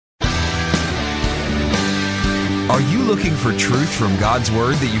Are you looking for truth from God's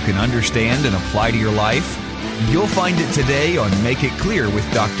Word that you can understand and apply to your life? You'll find it today on Make It Clear with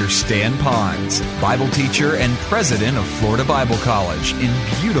Dr. Stan Ponz, Bible teacher and president of Florida Bible College in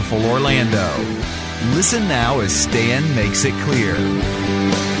beautiful Orlando. Listen now as Stan makes it clear.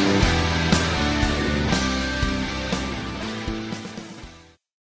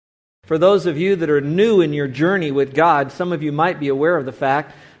 For those of you that are new in your journey with God, some of you might be aware of the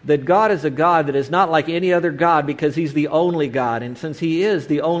fact that God is a God that is not like any other God because He's the only God. And since He is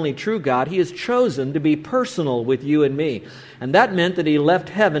the only true God, He has chosen to be personal with you and me. And that meant that He left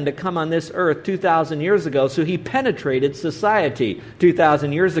heaven to come on this earth 2,000 years ago, so He penetrated society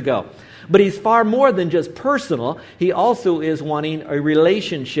 2,000 years ago. But He's far more than just personal. He also is wanting a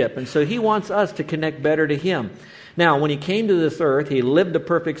relationship. And so He wants us to connect better to Him. Now, when He came to this earth, He lived a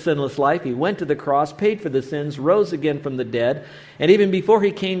perfect sinless life. He went to the cross, paid for the sins, rose again from the dead. And even before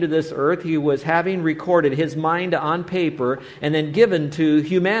He came to this earth, He was having recorded His mind on paper and then given to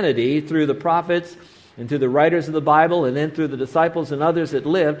humanity through the prophets and through the writers of the Bible and then through the disciples and others that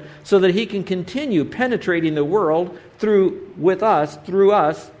lived, so that He can continue penetrating the world through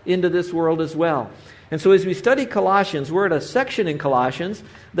us, into this world as well. And so as we study Colossians, we're at a section in Colossians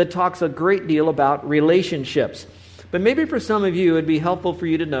that talks a great deal about relationships. But maybe for some of you, it'd be helpful for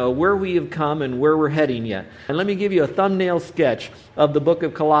you to know where we have come and where we're heading yet. And let me give you a thumbnail sketch of the book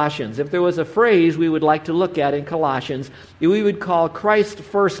of Colossians. If there was a phrase we would like to look at in Colossians, we would call Christ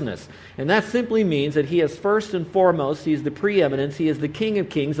firstness. And that simply means that He is first and foremost. He's the preeminence. He is the King of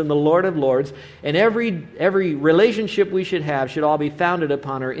kings and the Lord of lords. And every relationship we should have should all be founded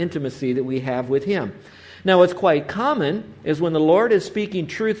upon our intimacy that we have with Him. Now, what's quite common is when the Lord is speaking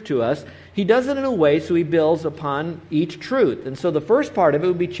truth to us, He does it in a way so He builds upon each truth. And so the first part of it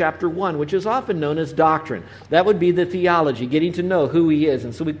would be chapter 1, which is often known as doctrine. That would be the theology, getting to know who He is.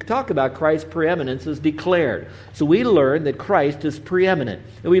 And so we talk about Christ's preeminence as declared. So we learn that Christ is preeminent.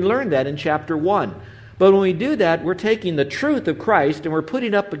 And we learn that in chapter 1. But when we do that, we're taking the truth of Christ and we're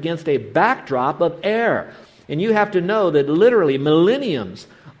putting up against a backdrop of error. And you have to know that literally millenniums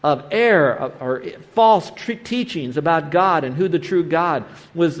of error or false teachings about God and who the true God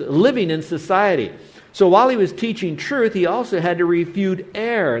was living in society. So while He was teaching truth, He also had to refute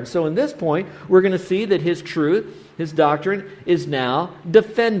error. And so in this point, we're going to see that His truth, His doctrine, is now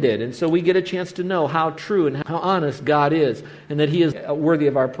defended. And so we get a chance to know how true and how honest God is, and that He is worthy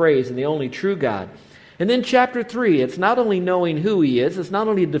of our praise and the only true God. And then chapter 3, it's not only knowing who He is, it's not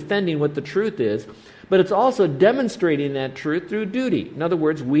only defending what the truth is, but it's also demonstrating that truth through duty. In other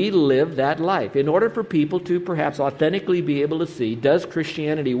words, we live that life. In order for people to perhaps authentically be able to see, does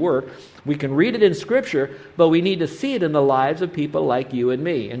Christianity work? We can read it in Scripture, but we need to see it in the lives of people like you and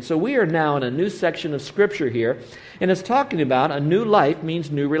me. And so we are now in a new section of Scripture here, and it's talking about a new life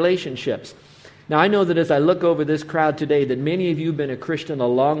means new relationships. Now, I know that as I look over this crowd today, that many of you have been a Christian a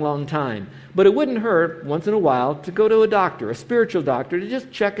long, long time. But it wouldn't hurt, once in a while, to go to a doctor, a spiritual doctor, to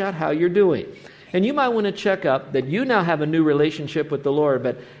just check out how you're doing. And you might want to check up that you now have a new relationship with the Lord,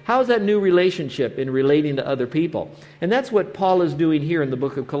 but how's that new relationship in relating to other people? And that's what Paul is doing here in the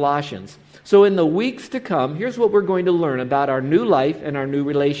book of Colossians. So in the weeks to come, here's what we're going to learn about our new life and our new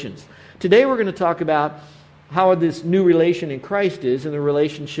relations. Today we're going to talk about how this new relation in Christ is in the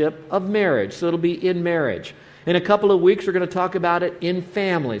relationship of marriage. So it'll be in marriage. In a couple of weeks, we're going to talk about it in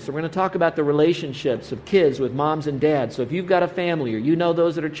family. So we're going to talk about the relationships of kids with moms and dads. So if you've got a family or you know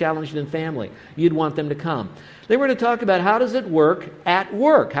those that are challenged in family, you'd want them to come. Then we're going to talk about how does it work at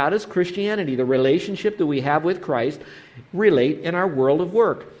work? How does Christianity, the relationship that we have with Christ, relate in our world of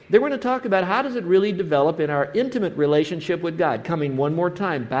work? Then we're going to talk about how does it really develop in our intimate relationship with God, coming one more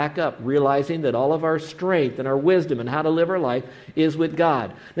time back up, realizing that all of our strength and our wisdom and how to live our life is with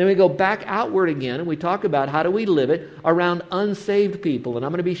God. Then we go back outward again and we talk about how do we live it around unsaved people. And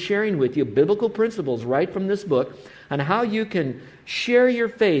I'm going to be sharing with you biblical principles right from this book on how you can share your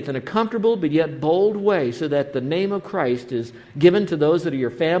faith in a comfortable but yet bold way so that the name of Christ is given to those that are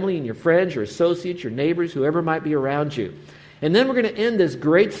your family and your friends, your associates, your neighbors, whoever might be around you. And then we're going to end this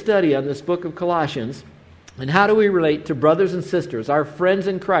great study on this book of Colossians and how do we relate to brothers and sisters, our friends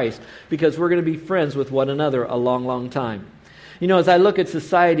in Christ, because we're going to be friends with one another a long, long time. You know, as I look at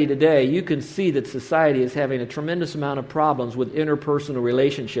society today, you can see that society is having a tremendous amount of problems with interpersonal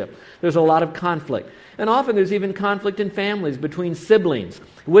relationship. There's a lot of conflict. And often there's even conflict in families between siblings.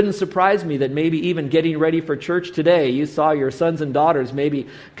 It wouldn't surprise me that maybe even getting ready for church today, you saw your sons and daughters maybe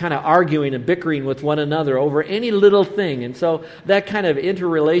kind of arguing and bickering with one another over any little thing. And so that kind of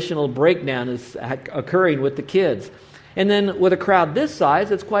interrelational breakdown is occurring with the kids. And then with a crowd this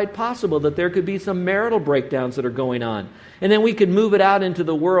size, it's quite possible that there could be some marital breakdowns that are going on. And then we could move it out into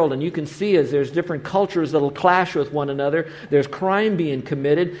the world, and you can see as there's different cultures that'll clash with one another. There's crime being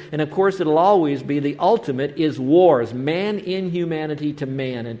committed, and of course it'll always be the ultimate is wars, man inhumanity to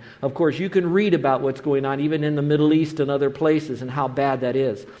man. And of course you can read about what's going on even in the Middle East and other places and how bad that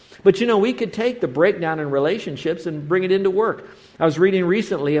is. But we could take the breakdown in relationships and bring it into work. I was reading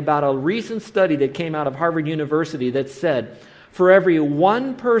recently about a recent study that came out of Harvard University that said, for every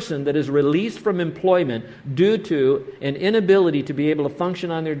one person that is released from employment due to an inability to be able to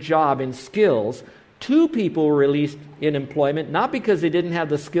function on their job and skills, 2 people were released in employment, not because they didn't have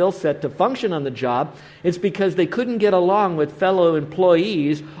the skill set to function on the job, it's because they couldn't get along with fellow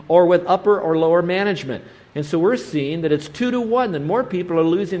employees or with upper or lower management. And so we're seeing that it's 2 to 1, that more people are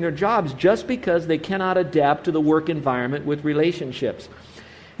losing their jobs just because they cannot adapt to the work environment with relationships.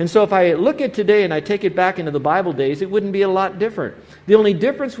 And so if I look at today and I take it back into the Bible days, it wouldn't be a lot different. The only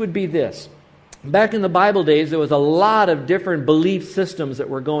difference would be this. Back in the Bible days, there was a lot of different belief systems that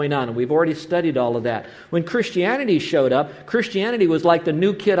were going on, and we've already studied all of that. When Christianity showed up, Christianity was like the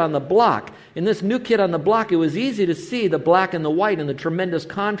new kid on the block. In this new kid on the block, it was easy to see the black and the white and the tremendous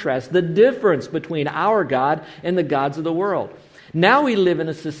contrast, the difference between our God and the gods of the world. Now we live in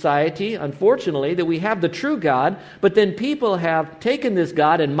a society, unfortunately, that we have the true God, but then people have taken this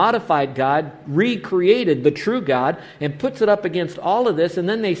God and modified God, recreated the true God, and puts it up against all of this, and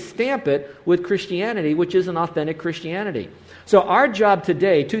then they stamp it with Christianity, which isn't authentic Christianity. So our job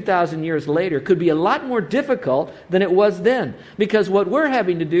today, 2,000 years later, could be a lot more difficult than it was then. Because what we're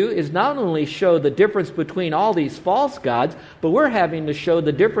having to do is not only show the difference between all these false gods, but we're having to show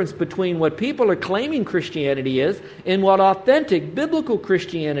the difference between what people are claiming Christianity is and what authentic biblical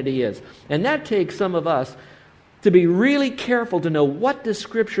Christianity is. And that takes some of us to be really careful to know what does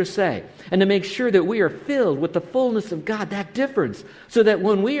Scripture say and to make sure that we are filled with the fullness of God, that difference, so that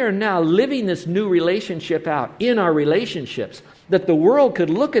when we are now living this new relationship out in our relationships, that the world could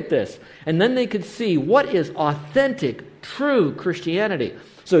look at this and then they could see what is authentic, true Christianity.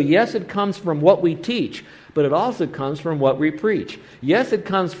 So yes, it comes from what we teach, but it also comes from what we preach. Yes, it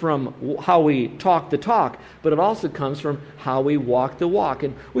comes from how we talk the talk, but it also comes from how we walk the walk.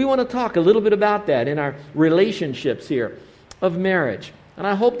 And we want to talk a little bit about that in our relationships here of marriage. And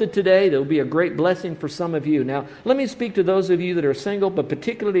I hope that today there will be a great blessing for some of you. Now, let me speak to those of you that are single, but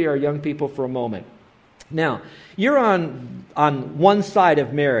particularly our young people for a moment. Now, you're on one side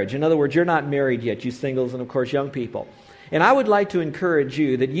of marriage. In other words, you're not married yet, you singles and, of course, young people. And I would like to encourage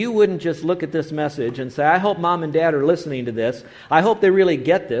you that you wouldn't just look at this message and say, I hope mom and dad are listening to this. I hope they really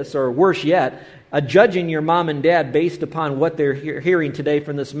get this. Or worse yet, judging your mom and dad based upon what they're hearing today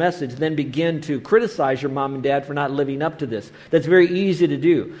from this message, then begin to criticize your mom and dad for not living up to this. That's very easy to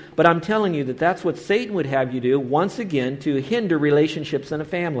do. But I'm telling you that that's what Satan would have you do, once again, to hinder relationships in a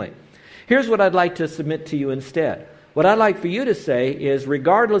family. Here's what I'd like to submit to you instead. What I'd like for you to say is,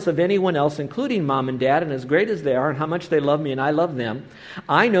 regardless of anyone else, including mom and dad, and as great as they are and how much they love me and I love them,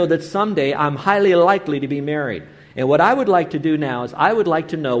 I know that someday I'm highly likely to be married. And what I would like to do now is I would like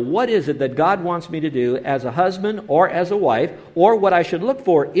to know what is it that God wants me to do as a husband or as a wife, or what I should look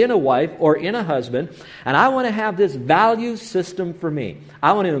for in a wife or in a husband. And I want to have this value system for me.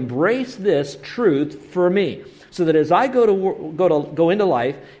 I want to embrace this truth for me. So that as I go into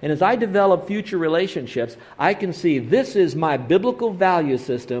life and as I develop future relationships, I can see this is my biblical value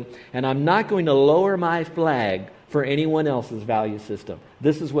system, and I'm not going to lower my flag for anyone else's value system.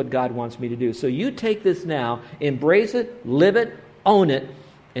 This is what God wants me to do. So you take this now, embrace it, live it, own it,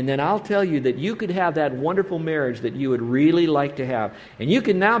 and then I'll tell you that you could have that wonderful marriage that you would really like to have. And you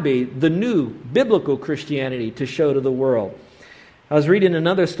can now be the new biblical Christianity to show to the world. I was reading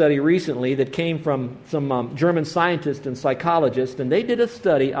another study recently that came from some German scientists and psychologists, and they did a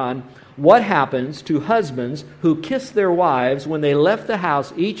study on what happens to husbands who kiss their wives when they left the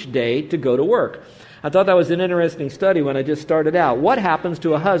house each day to go to work. I thought that was an interesting study when I just started out. What happens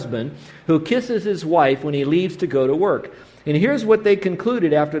to a husband who kisses his wife when he leaves to go to work? And here's what they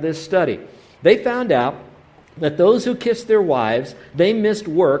concluded after this study. They found out that those who kissed their wives, they missed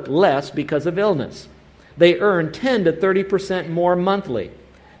work less because of illness. They earned 10 to 30% more monthly.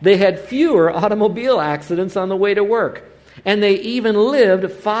 They had fewer automobile accidents on the way to work. And they even lived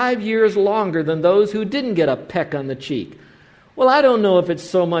 5 years longer than those who didn't get a peck on the cheek. Well, I don't know if it's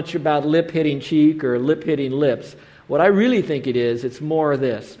so much about lip-hitting cheek or lip-hitting lips. What I really think it is, it's more of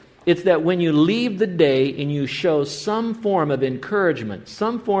this. It's that when you leave the day and you show some form of encouragement,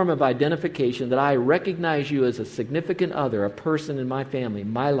 some form of identification that I recognize you as a significant other, a person in my family,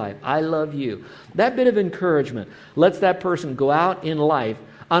 my life, I love you. That bit of encouragement lets that person go out in life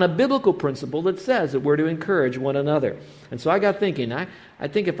on a biblical principle that says that we're to encourage one another. And so I got thinking, I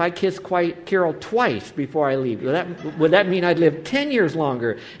think if I kissed Carol twice before I leave, would that mean I'd live 10 years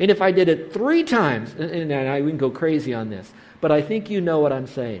longer? And if I did it 3 times, and I wouldn't go crazy on this, but I think you know what I'm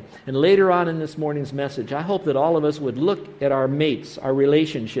saying. And later on in this morning's message, I hope that all of us would look at our mates, our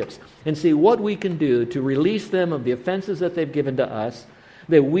relationships, and see what we can do to release them of the offenses that they've given to us,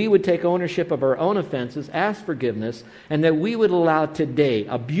 that we would take ownership of our own offenses, ask forgiveness, and that we would allow today,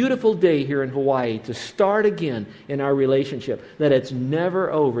 a beautiful day here in Hawaii, to start again in our relationship, that it's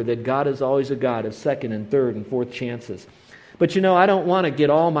never over, that God is always a God of second and third and fourth chances. But I don't want to get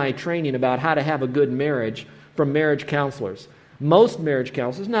all my training about how to have a good marriage from marriage counselors. Most marriage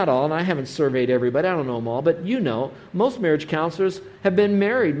counselors, not all, and I haven't surveyed everybody, I don't know them all, but most marriage counselors have been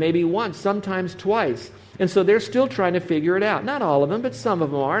married maybe once, sometimes twice. And so they're still trying to figure it out. Not all of them, but some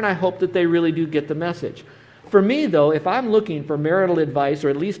of them are, and I hope that they really do get the message. For me, though, if I'm looking for marital advice or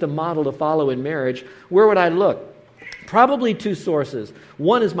at least a model to follow in marriage, where would I look? Probably 2 sources.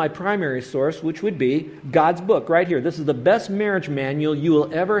 One is my primary source, which would be God's book right here. This is the best marriage manual you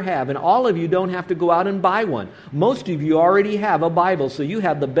will ever have, and all of you don't have to go out and buy one. Most of you already have a Bible, so you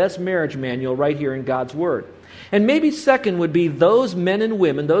have the best marriage manual right here in God's Word. And maybe second would be those men and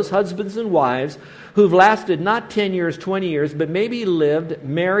women, those husbands and wives, who've lasted not 10 years, 20 years, but maybe lived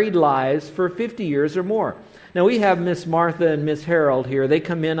married lives for 50 years or more. Now, we have Miss Martha and Miss Harold here. They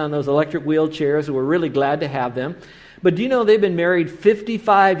come in on those electric wheelchairs, and we're really glad to have them. But do you know they've been married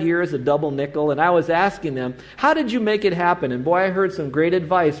 55 years, a double nickel? And I was asking them, how did you make it happen? And boy, I heard some great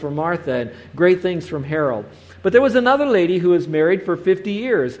advice from Martha and great things from Harold. But there was another lady who was married for 50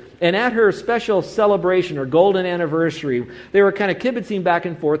 years. And at her special celebration or golden anniversary, they were kind of kibitzing back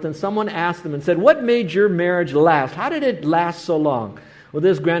and forth. And someone asked them and said, what made your marriage last? How did it last so long? Well,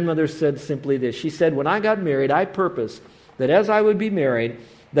 this grandmother said simply this. She said, when I got married, I purposed that as I would be married,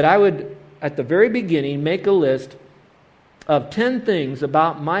 that I would, at the very beginning, make a list of 10 things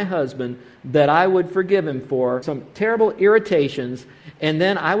about my husband that I would forgive him for, some terrible irritations, and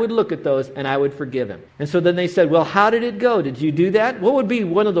then I would look at those and I would forgive him. And so then they said, well, how did it go? Did you do that? What would be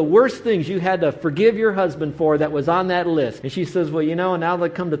one of the worst things you had to forgive your husband for that was on that list? And she says, well, now that I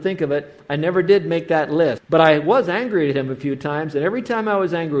come to think of it, I never did make that list. But I was angry at him a few times, and every time I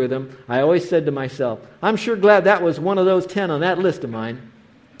was angry with him, I always said to myself, I'm sure glad that was one of those 10 on that list of mine.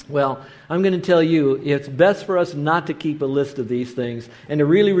 Well, I'm going to tell you, it's best for us not to keep a list of these things and to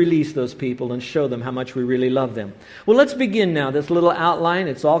really release those people and show them how much we really love them. Well, let's begin now. This little outline,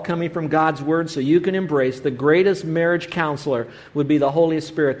 it's all coming from God's Word, so you can embrace the greatest marriage counselor would be the Holy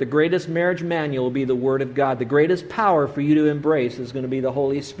Spirit. The greatest marriage manual will be the Word of God. The greatest power for you to embrace is going to be the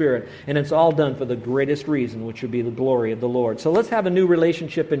Holy Spirit. And it's all done for the greatest reason, which would be the glory of the Lord. So let's have a new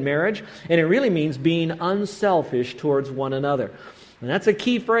relationship in marriage, and it really means being unselfish towards one another. And that's a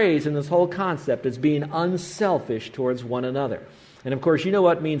key phrase in this whole concept, is being unselfish towards one another. And of course, you know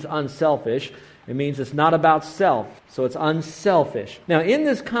what means unselfish. It means it's not about self, so it's unselfish. Now, in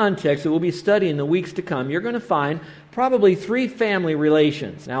this context that we'll be studying in the weeks to come, you're going to find probably 3 family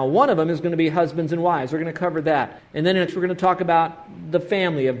relations. Now, one of them is going to be husbands and wives. We're going to cover that. And then next we're going to talk about the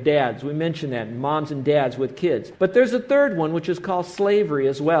family of dads. We mentioned that, moms and dads with kids. But there's a third one, which is called slavery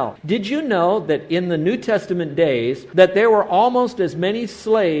as well. Did you know that in the New Testament days that there were almost as many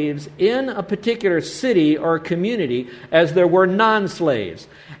slaves in a particular city or community as there were non-slaves?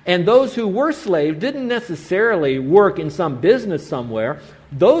 And those who were slaves didn't necessarily work in some business somewhere.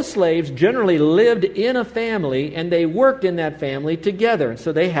 Those slaves generally lived in a family, and they worked in that family together.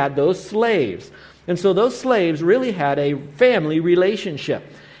 So they had those slaves. And so those slaves really had a family relationship.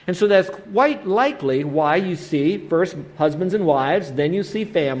 And so that's quite likely why you see first husbands and wives, then you see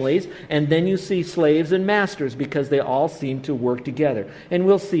families, and then you see slaves and masters, because they all seem to work together. And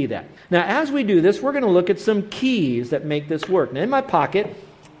we'll see that. Now, as we do this, we're going to look at some keys that make this work. Now, in my pocket,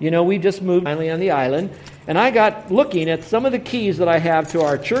 we just moved finally on the island, and I got looking at some of the keys that I have to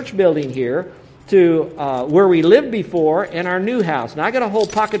our church building here, to where we lived before, and our new house. Now, I got a whole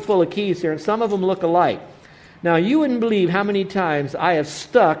pocket full of keys here, and some of them look alike. Now, you wouldn't believe how many times I have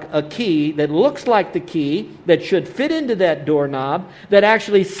stuck a key that looks like the key that should fit into that doorknob, that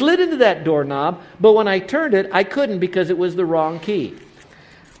actually slid into that doorknob, but when I turned it, I couldn't because it was the wrong key.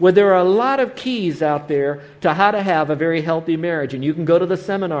 Well, there are a lot of keys out there to how to have a very healthy marriage. And you can go to the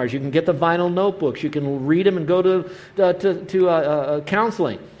seminars. You can get the vinyl notebooks. You can read them and go to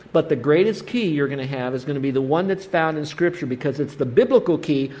counseling. But the greatest key you're going to have is going to be the one that's found in Scripture, because it's the biblical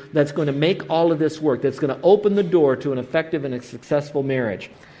key that's going to make all of this work, that's going to open the door to an effective and a successful marriage.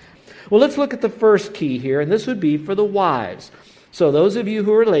 Well, let's look at the first key here, and this would be for the wives. So those of you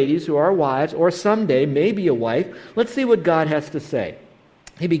who are ladies, who are wives, or someday may be a wife, let's see what God has to say.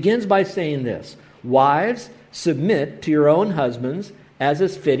 He begins by saying this: wives, submit to your own husbands as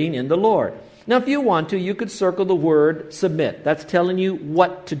is fitting in the Lord. Now, if you want to, you could circle the word submit. That's telling you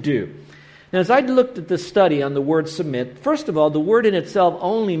what to do. Now, as I looked at the study on the word submit, first of all, the word in itself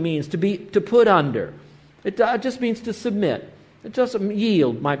only means to put under. It just means to submit. It just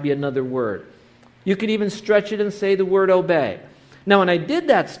yield might be another word. You could even stretch it and say the word obey. Now, when I did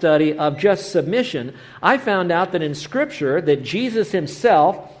that study of just submission, I found out that in Scripture that Jesus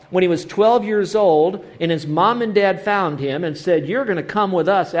himself, when he was 12 years old, and his mom and dad found him and said, "You're going to come with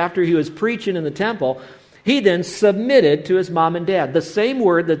us," after he was preaching in the temple, he then submitted to his mom and dad. The same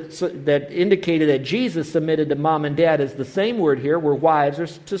word that indicated that Jesus submitted to mom and dad is the same word here, where wives are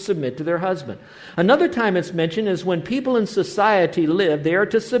to submit to their husband. Another time it's mentioned is when people in society live, they are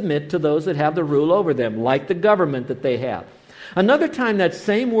to submit to those that have the rule over them, like the government that they have. Another time that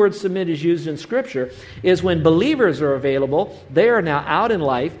same word submit is used in Scripture is when believers are available. They are now out in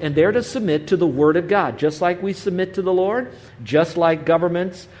life, and they're to submit to the Word of God. Just like we submit to the Lord, just like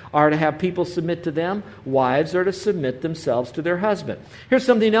governments are to have people submit to them, wives are to submit themselves to their husband. Here's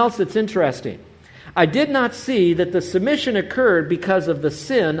something else that's interesting. I did not see that the submission occurred because of the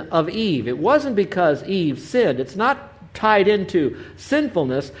sin of Eve. It wasn't because Eve sinned. It's not tied into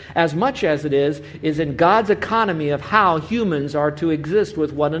sinfulness as much as it is in God's economy of how humans are to exist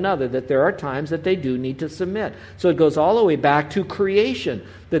with one another, that there are times that they do need to submit. So it goes all the way back to creation,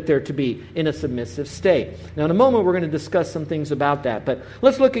 that they're to be in a submissive state. Now, in a moment, we're going to discuss some things about that. But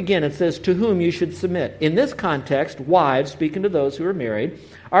let's look again. It says, to whom you should submit. In this context, wives, speaking to those who are married,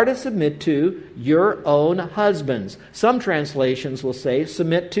 are to submit to your own husbands. Some translations will say,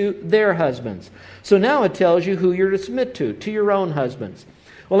 submit to their husbands. So now it tells you who you're to submit to your own husbands.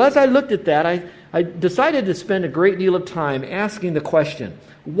 Well, as I looked at that, I decided to spend a great deal of time asking the question,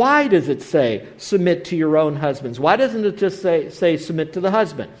 why does it say submit to your own husbands? Why doesn't it just say submit to the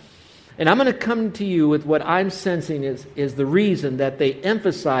husband? And I'm going to come to you with what I'm sensing is the reason that they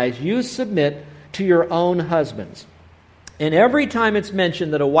emphasize you submit to your own husbands. And every time it's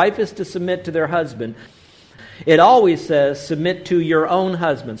mentioned that a wife is to submit to their husband, it always says submit to your own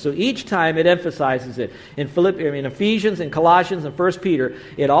husband. So each time it emphasizes it. In Ephesians and Colossians and 1 Peter,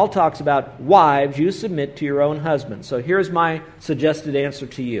 it all talks about wives, you submit to your own husband. So here's my suggested answer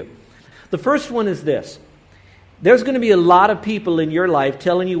to you. The first one is this. There's going to be a lot of people in your life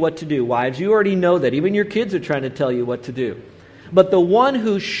telling you what to do. Wives, you already know that. Even your kids are trying to tell you what to do. But the one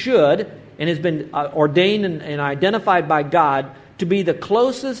who should and has been ordained and identified by God to be the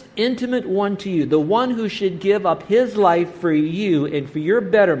closest intimate one to you, the one who should give up his life for you and for your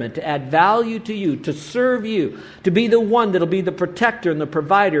betterment, to add value to you, to serve you, to be the one that'll be the protector and the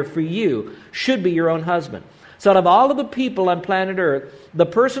provider for you, should be your own husband. So out of all of the people on planet Earth, the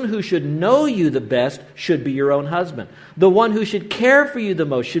person who should know you the best should be your own husband. The one who should care for you the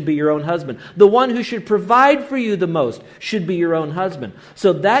most should be your own husband. The one who should provide for you the most should be your own husband.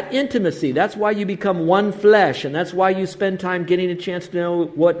 So that intimacy, that's why you become one flesh, and that's why you spend time getting a chance to know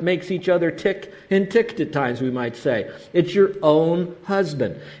what makes each other tick and ticked at times, we might say. It's your own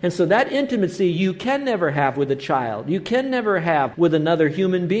husband. And so that intimacy you can never have with a child. You can never have with another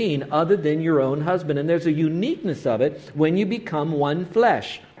human being other than your own husband. And there's a uniqueness of it when you become one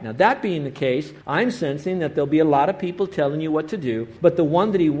flesh. Now, that being the case, I'm sensing that there'll be a lot of people telling you what to do, but the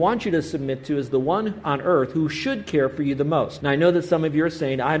one that he wants you to submit to is the one on earth who should care for you the most. Now, I know that some of you are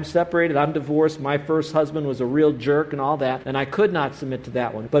saying, I'm separated, I'm divorced, my first husband was a real jerk and all that, and I could not submit to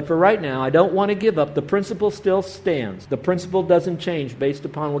that one. But for right now, I don't want to give up. The principle still stands. The principle doesn't change based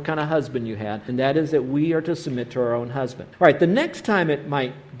upon what kind of husband you had, and that is that we are to submit to our own husband. All right, the next time it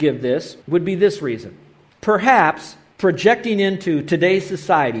might give this would be this reason. Perhaps projecting into today's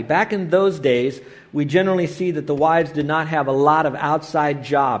society. Back in those days, we generally see that the wives did not have a lot of outside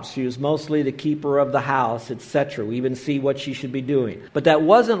jobs. She was mostly the keeper of the house, etc. We even see what she should be doing. But that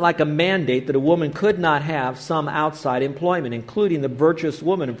wasn't like a mandate that a woman could not have some outside employment, including the virtuous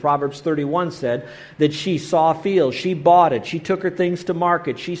woman in Proverbs 31 said that she saw a field, she bought it, she took her things to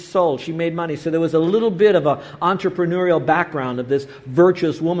market, she sold, she made money. So there was a little bit of an entrepreneurial background of this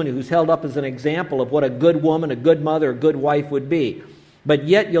virtuous woman who's held up as an example of what a good woman, a good mother, a good wife would be. But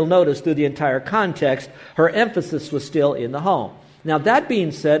yet you'll notice through the entire context, her emphasis was still in the home. Now that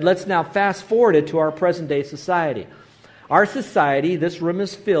being said, let's now fast forward it to our present day society. Our society, this room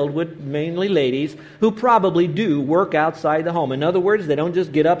is filled with mainly ladies who probably do work outside the home. In other words, they don't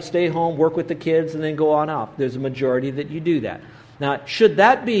just get up, stay home, work with the kids, and then go on off. There's a majority that you do that. Now, should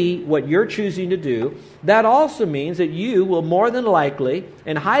that be what you're choosing to do, that also means that you will more than likely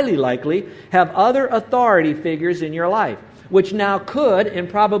and highly likely have other authority figures in your life, which now could and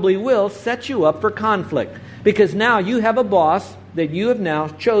probably will set you up for conflict. Because now you have a boss that you have now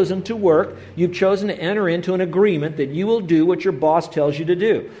chosen to work. You've chosen to enter into an agreement that you will do what your boss tells you to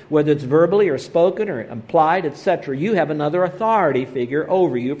do. Whether it's verbally or spoken or implied, etc. You have another authority figure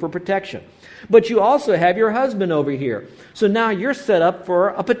over you for protection. But you also have your husband over here. So now you're set up for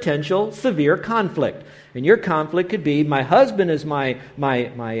a potential severe conflict. And your conflict could be, my husband is my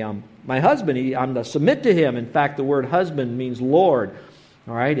husband. I'm to submit to him. In fact, the word husband means Lord.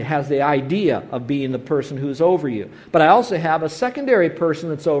 All right, it has the idea of being the person who's over you. But I also have a secondary person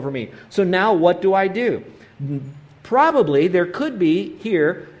that's over me. So now what do I do? Probably there could be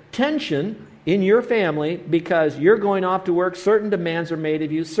here tension in your family because you're going off to work, certain demands are made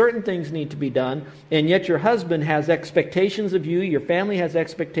of you, certain things need to be done, and yet your husband has expectations of you, your family has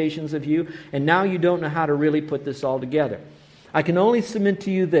expectations of you, and now you don't know how to really put this all together. I can only submit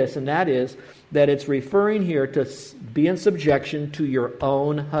to you this, and that is that it's referring here to be in subjection to your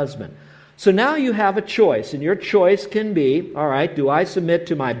own husband. So now you have a choice, and your choice can be, all right, do I submit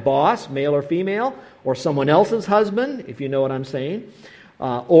to my boss, male or female, or someone else's husband, if you know what I'm saying,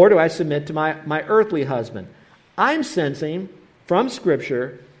 or do I submit to my earthly husband? I'm sensing from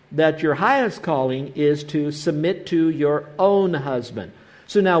Scripture that your highest calling is to submit to your own husband.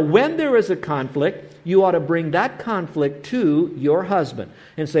 So now when there is a conflict, you ought to bring that conflict to your husband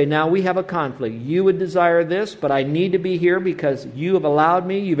and say, now we have a conflict. You would desire this, but I need to be here because you have allowed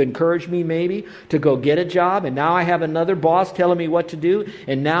me, you've encouraged me maybe to go get a job, and now I have another boss telling me what to do,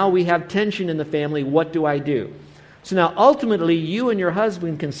 and now we have tension in the family. What do I do? So now ultimately you and your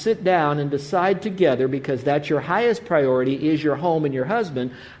husband can sit down and decide together, because that's your highest priority is your home and your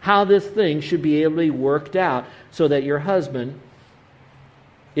husband, how this thing should be able to be worked out so that your husband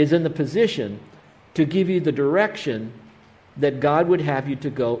is in the position to give you the direction that God would have you to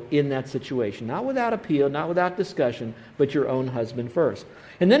go in that situation. Not without appeal, not without discussion, but your own husband first.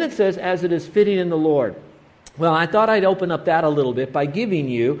 And then it says, as it is fitting in the Lord. Well, I thought I'd open up that a little bit by giving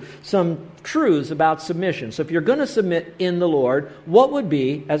you some truths about submission. So if you're going to submit in the Lord, what would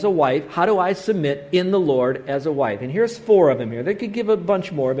be, as a wife, how do I submit in the Lord as a wife? And here's 4 of them here. They could give a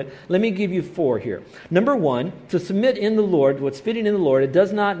bunch more, but let me give you 4 here. Number 1, to submit in the Lord, what's fitting in the Lord, it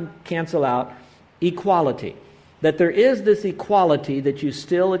does not cancel out equality. That there is this equality that you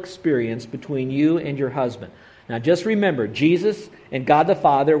still experience between you and your husband. Now just remember, Jesus and God the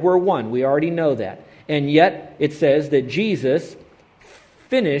Father were one. We already know that. And yet it says that Jesus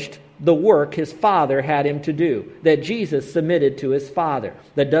finished the work his Father had him to do. That Jesus submitted to his Father.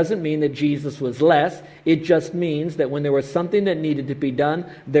 That doesn't mean that Jesus was less. It just means that when there was something that needed to be done,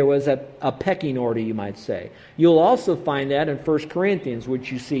 there was a pecking order, you might say. You'll also find that in 1 Corinthians,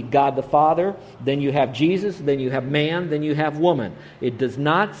 which you see God the Father, then you have Jesus, then you have man, then you have woman. It does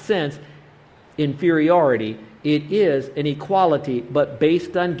not sense inferiority. It is an equality, but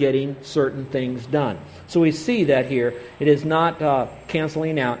based on getting certain things done. So we see that here. It is not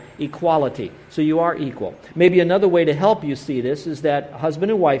canceling out equality. So you are equal. Maybe another way to help you see this is that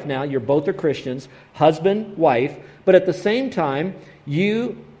husband and wife now, you're both are Christians, husband, wife, but at the same time,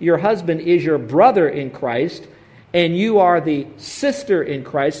 your husband is your brother in Christ, and you are the sister in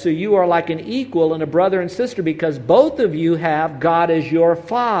Christ, so you are like an equal and a brother and sister because both of you have God as your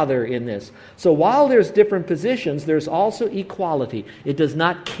Father in this. So while there's different positions, there's also equality. It does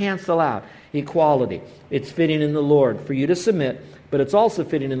not cancel out equality. It's fitting in the Lord for you to submit, but it's also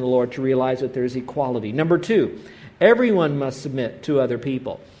fitting in the Lord to realize that there's equality. Number 2, everyone must submit to other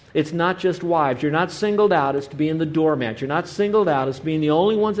people. It's not just wives. You're not singled out as to being the doormat. You're not singled out as being the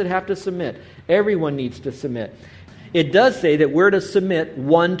only ones that have to submit. Everyone needs to submit. It does say that we're to submit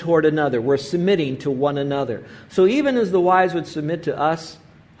one toward another. We're submitting to one another. So even as the wives would submit to us,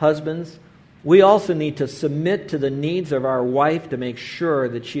 husbands, we also need to submit to the needs of our wife to make sure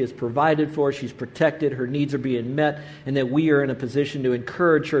that she is provided for, she's protected, her needs are being met, and that we are in a position to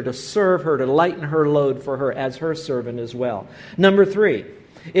encourage her, to serve her, to lighten her load for her as her servant as well. Number 3,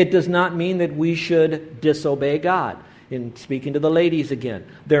 it does not mean that we should disobey God. In speaking to the ladies again,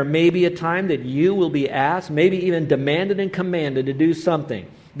 there may be a time that you will be asked, maybe even demanded and commanded to do something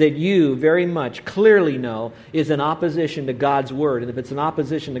that you very much clearly know is in opposition to God's Word. And if it's in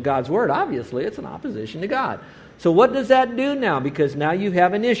opposition to God's Word, obviously it's in opposition to God. So what does that do now? Because now you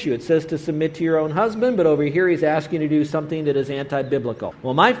have an issue. It says to submit to your own husband, but over here he's asking you to do something that is anti-biblical.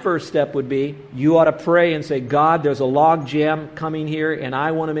 Well, my first step would be, you ought to pray and say, God, there's a log jam coming here, and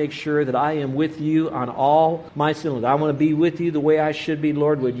I want to make sure that I am with you on all my sins. I want to be with you the way I should be,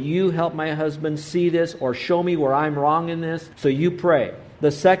 Lord. Would you help my husband see this or show me where I'm wrong in this? So you pray.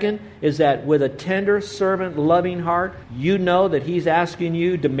 The second is that with a tender, servant, loving heart, you know that He's asking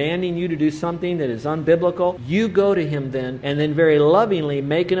you, demanding you to do something that is unbiblical. You go to Him then, and then very lovingly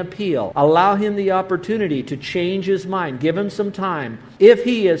make an appeal. Allow Him the opportunity to change his mind. Give him some time. If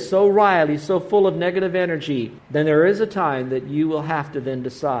he is so riled, he's so full of negative energy, then there is a time that you will have to then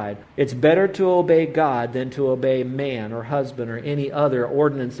decide. It's better to obey God than to obey man or husband or any other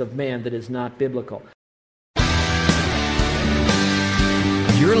ordinance of man that is not biblical.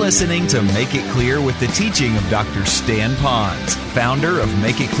 You're listening to Make It Clear with the teaching of Dr. Stan Ponz, founder of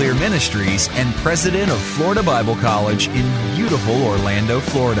Make It Clear Ministries and president of Florida Bible College in beautiful Orlando,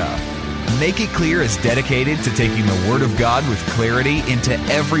 Florida. Make It Clear is dedicated to taking the Word of God with clarity into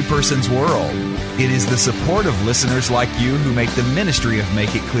every person's world. It is the support of listeners like you who make the ministry of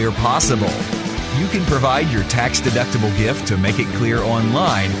Make It Clear possible. You can provide your tax-deductible gift to Make It Clear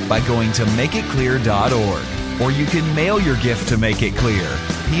online by going to makeitclear.org. Or you can mail your gift to Make It Clear,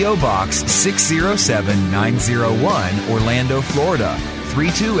 P.O. Box 607901, Orlando, Florida,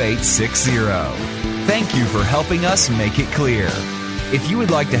 32860. Thank you for helping us make it clear. If you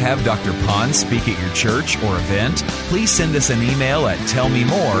would like to have Dr. Ponz speak at your church or event, please send us an email at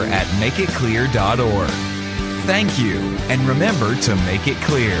tellmemore@makeitclear.org. Thank you, and remember to make it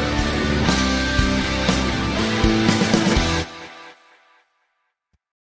clear.